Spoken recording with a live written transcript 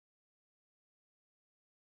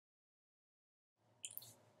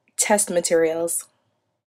Test materials.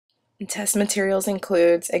 Test materials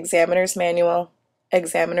includes examiner's manual,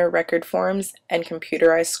 examiner record forms, and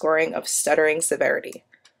computerized scoring of stuttering severity.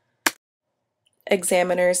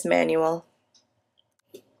 Examiner's manual.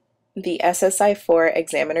 The SSI-4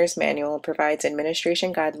 Examiner's Manual provides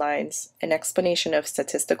administration guidelines, an explanation of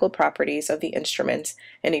statistical properties of the instrument,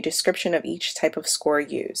 and a description of each type of score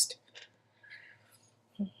used.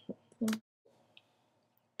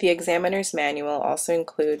 The Examiner's Manual also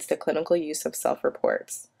includes the clinical use of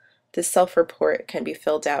self-reports. This self-report can be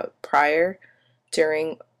filled out prior,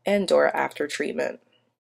 during, and/or after treatment.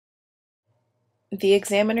 The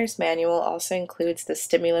Examiner's Manual also includes the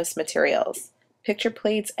stimulus materials, picture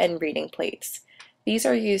plates, and reading plates. These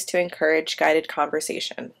are used to encourage guided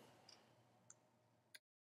conversation.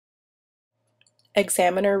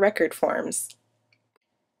 Examiner record forms.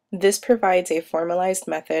 This provides a formalized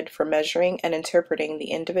method for measuring and interpreting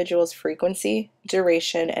the individual's frequency,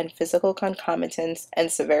 duration, and physical concomitance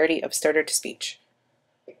and severity of stutter to speech.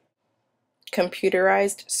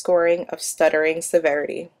 Computerized scoring of stuttering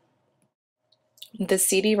severity. The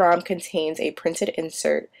CD-ROM contains a printed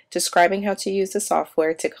insert describing how to use the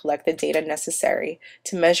software to collect the data necessary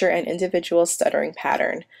to measure an individual's stuttering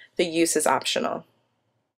pattern. The use is optional.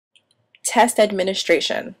 Test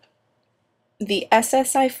administration. The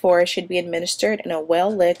SSI-4 should be administered in a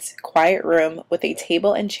well-lit, quiet room with a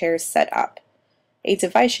table and chairs set up. A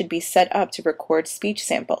device should be set up to record speech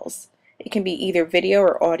samples. It can be either video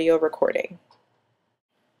or audio recording.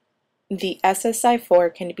 The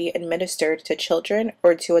SSI-4 can be administered to children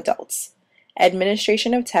or to adults.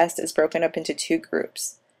 Administration of tests is broken up into two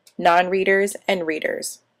groups, non-readers and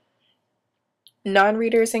readers.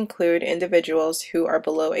 Non-readers include individuals who are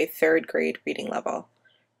below a third grade reading level.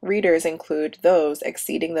 Readers include those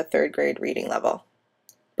exceeding the third grade reading level.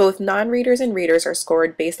 Both non-readers and readers are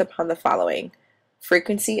scored based upon the following: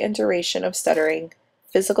 frequency and duration of stuttering,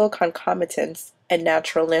 physical concomitance, and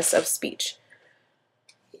naturalness of speech.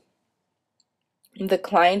 The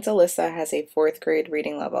client Alyssa has a fourth grade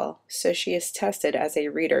reading level, so she is tested as a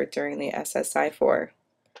reader during the SSI-4.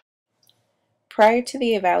 Prior to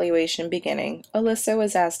the evaluation beginning, Alyssa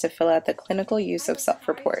was asked to fill out the clinical use of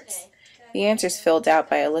self-reports. The answers filled out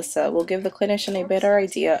by Alyssa will give the clinician a better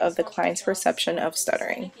idea of the client's perception of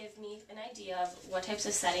stuttering. Give me an idea of what types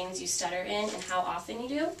of settings you stutter in and how often you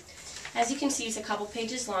do. As you can see, it's a couple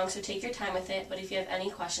pages long, so take your time with it, but if you have any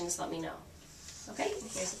questions, let me know. Okay,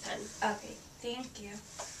 here's a pen. Okay, thank you.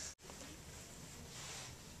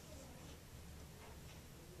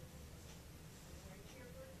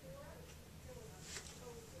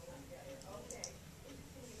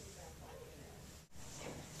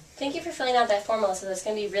 Thank you for filling out that form, Alyssa. That's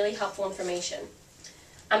going to be really helpful information.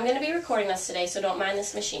 I'm going to be recording us today, so don't mind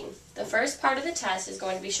this machine. The first part of the test is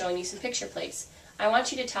going to be showing you some picture plates. I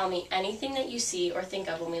want you to tell me anything that you see or think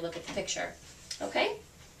of when we look at the picture. Okay?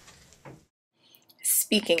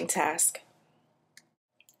 Speaking task.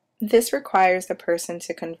 This requires the person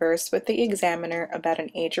to converse with the examiner about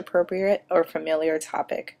an age-appropriate or familiar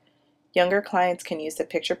topic. Younger clients can use the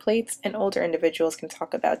picture plates, and older individuals can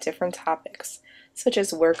talk about different topics, such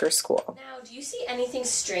as work or school. Now, do you see anything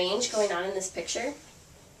strange going on in this picture?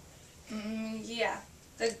 Yeah.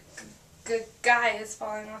 The guy is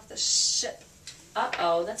falling off the ship.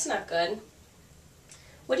 Uh-oh, that's not good.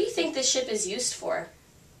 What do you think this ship is used for?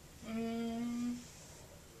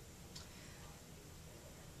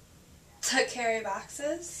 To carry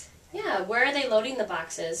boxes. Yeah, where are they loading the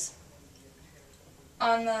boxes?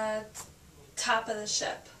 On the top of the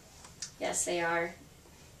ship. Yes, they are.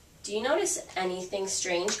 Do you notice anything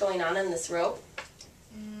strange going on in this rope?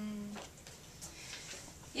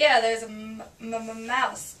 Yeah, there's a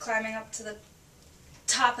mouse climbing up to the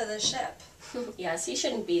top of the ship. Yes, he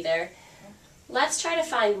shouldn't be there. Let's try to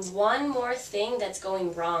find one more thing that's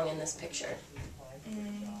going wrong in this picture.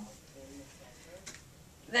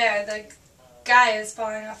 There, the guy is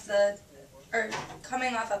falling off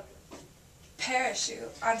coming off a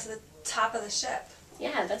parachute onto the top of the ship.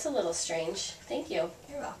 Yeah, that's a little strange. Thank you.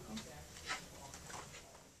 You're welcome.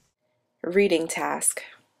 Reading task.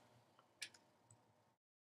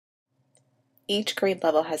 Each grade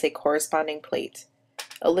level has a corresponding plate.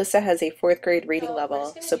 Alyssa has a fourth grade reading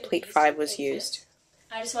level, so plate 5 was used.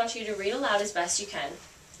 I just want you to read aloud as best you can.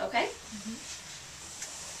 Okay?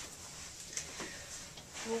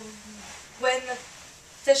 When the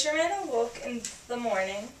fisherman awoke in the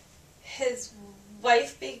morning, his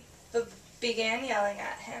wife began yelling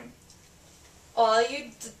at him. "All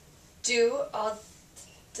you do all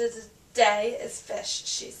the day is fish,"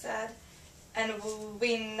 she said, "and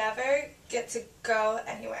we never get to go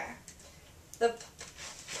anywhere. The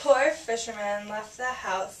poor fisherman left the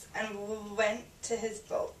house and went to his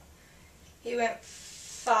boat. He went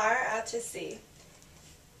far out to sea.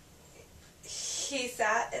 He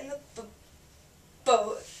sat in the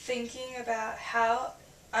boat thinking about how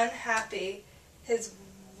unhappy his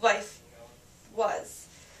wife was.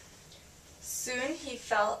 Soon he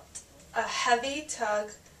felt a heavy tug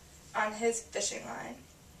on his fishing line.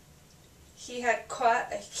 He had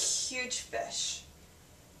caught a huge fish.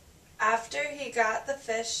 After he got the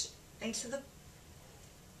fish into the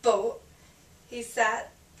boat, he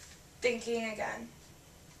sat thinking again.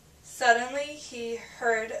 Suddenly he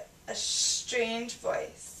heard a strange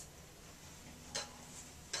voice.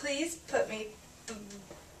 Please put me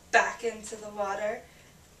back into the water,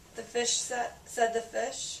 the fish said the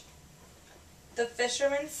fish. The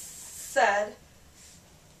fisherman said,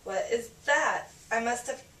 "What is that? I must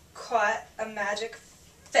have caught a magic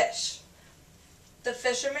fish." The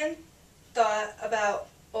fisherman thought about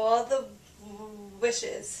all the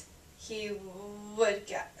wishes he would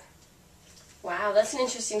get. Wow, that's an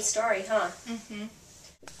interesting story, huh? Mm-hmm.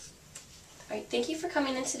 All right, thank you for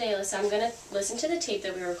coming in today, Alyssa. I'm going to listen to the tape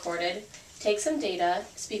that we recorded, take some data,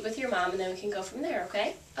 speak with your mom, and then we can go from there,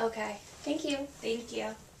 okay? Okay. Thank you. Thank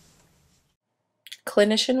you.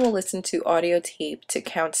 Clinician will listen to audio tape to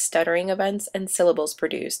count stuttering events and syllables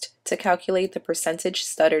produced to calculate the percentage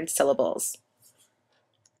stuttered syllables.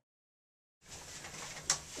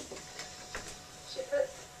 She put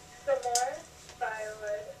some more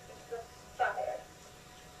firewood into the fire.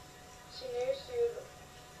 She knew she was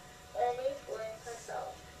only fooling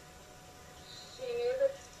herself. She knew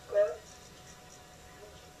the ghost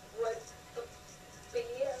would be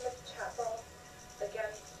in the chapel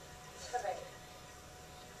again tonight.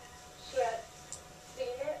 She had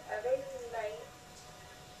seen it every night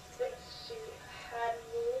since she had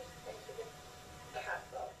moved into the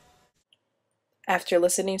castle. After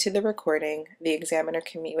listening to the recording, the examiner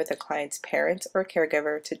can meet with a client's parent or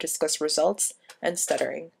caregiver to discuss results and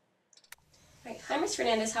stuttering. All right. Hi, Ms.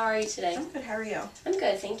 Fernandez. How are you today? I'm good. How are you? I'm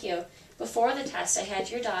good, thank you. Before the test, I had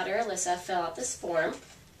your daughter, Alyssa, fill out this form,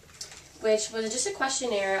 which was just a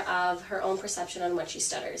questionnaire of her own perception on when she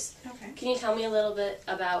stutters. Okay. Can you tell me a little bit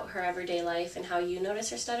about her everyday life and how you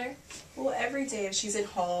notice her stutter? Well, every day if she's at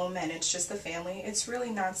home and it's just the family, it's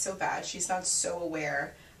really not so bad. She's not so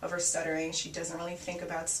aware of her stuttering. She doesn't really think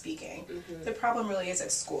about speaking. Mm-hmm. The problem really is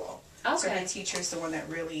at school. So Okay. her teacher's the one that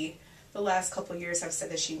really, the last couple of years have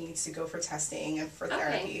said that she needs to go for testing and for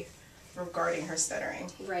therapy regarding her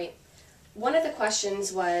stuttering. Right. One of the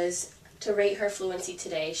questions was to rate her fluency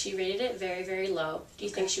today. She rated it very, very low. Do you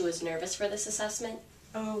think she was nervous for this assessment?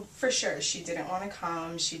 Oh, for sure. She didn't want to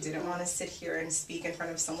come. She didn't want to sit here and speak in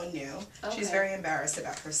front of someone new. Okay. She's very embarrassed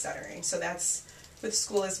about her stuttering. So that's with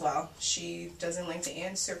school as well. She doesn't like to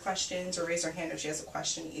answer questions or raise her hand if she has a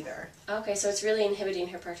question either. Okay, so it's really inhibiting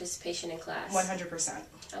her participation in class. 100%.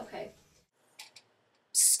 Okay.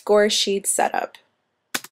 Score sheet setup.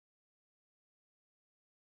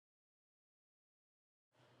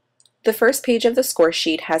 The first page of the score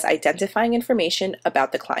sheet has identifying information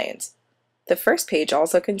about the client. The first page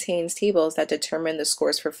also contains tables that determine the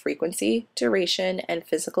scores for frequency, duration, and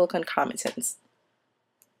physical concomitants.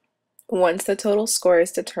 Once the total score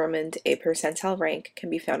is determined, a percentile rank can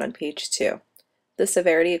be found on page 2. The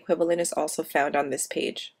severity equivalent is also found on this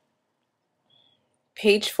page.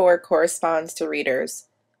 Page 4 corresponds to readers.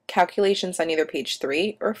 Calculations on either page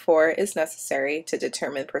 3 or 4 is necessary to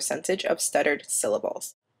determine percentage of stuttered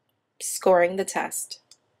syllables. Scoring the test.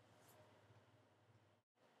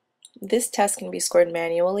 This test can be scored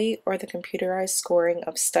manually, or the computerized scoring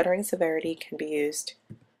of stuttering severity can be used.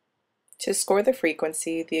 To score the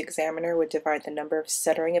frequency, the examiner would divide the number of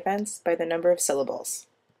stuttering events by the number of syllables.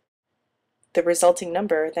 The resulting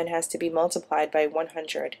number then has to be multiplied by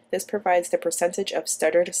 100. This provides the percentage of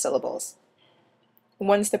stuttered syllables.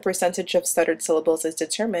 Once the percentage of stuttered syllables is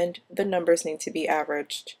determined, the numbers need to be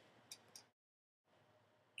averaged.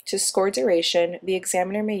 To score duration, the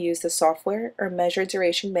examiner may use the software or measure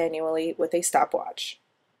duration manually with a stopwatch.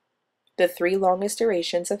 The 3 longest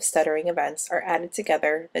durations of stuttering events are added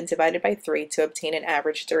together, then divided by 3 to obtain an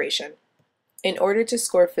average duration. In order to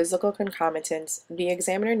score physical concomitants, the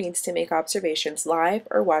examiner needs to make observations live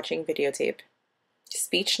or watching videotape.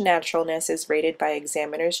 Speech naturalness is rated by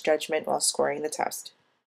examiner's judgment while scoring the test.